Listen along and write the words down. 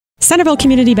Centerville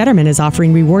Community Betterment is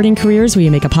offering rewarding careers where you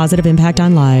make a positive impact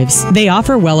on lives. They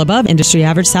offer well above industry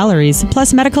average salaries,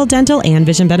 plus medical, dental, and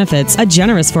vision benefits, a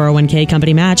generous 401k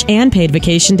company match, and paid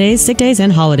vacation days, sick days,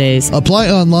 and holidays. Apply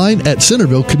online at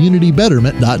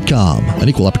CentervilleCommunityBetterment.com. An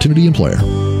equal opportunity employer.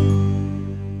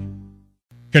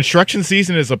 Construction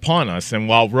season is upon us, and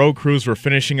while road crews were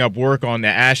finishing up work on the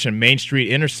Ash and Main Street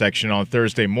intersection on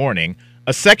Thursday morning,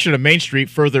 a section of Main Street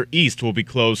further east will be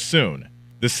closed soon.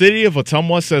 The city of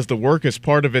Ottumwa says the work is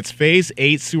part of its Phase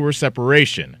 8 sewer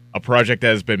separation, a project that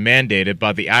has been mandated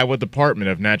by the Iowa Department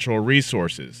of Natural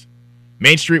Resources.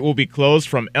 Main Street will be closed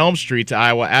from Elm Street to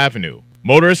Iowa Avenue.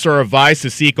 Motorists are advised to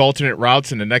seek alternate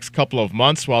routes in the next couple of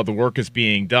months while the work is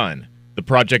being done. The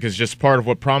project is just part of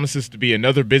what promises to be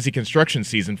another busy construction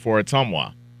season for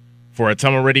Ottumwa. For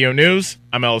Ottumwa Radio News,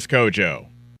 I'm Ellis Kojo.